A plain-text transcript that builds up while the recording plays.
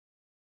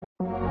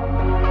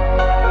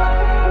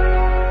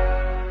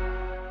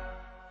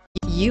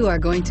You are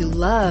going to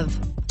love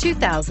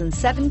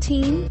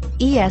 2017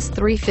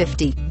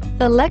 ES350.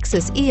 The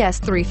Lexus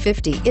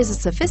ES350 is a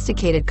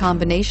sophisticated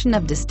combination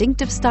of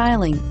distinctive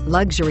styling,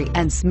 luxury,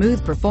 and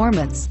smooth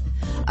performance.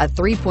 A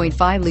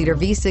 3.5-liter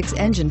V6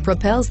 engine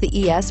propels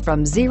the ES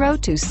from 0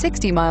 to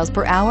 60 miles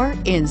per hour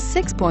in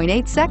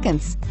 6.8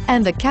 seconds.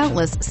 And the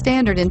countless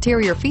standard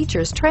interior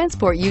features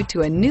transport you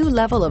to a new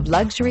level of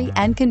luxury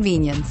and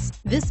convenience.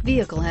 This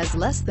vehicle has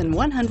less than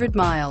 100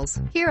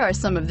 miles. Here are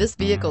some of this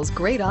vehicle's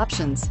great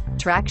options: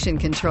 traction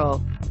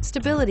control,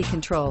 stability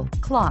control,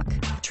 clock,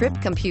 trip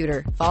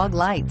computer, fog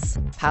lights,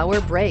 power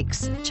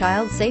brakes,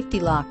 child safety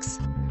locks,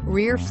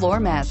 rear floor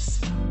mats,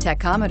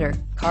 tachometer,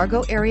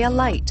 cargo area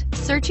light.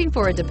 Searching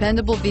for a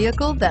dependable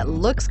vehicle that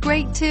looks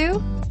great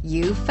too?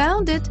 You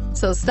found it,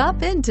 so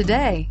stop in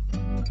today.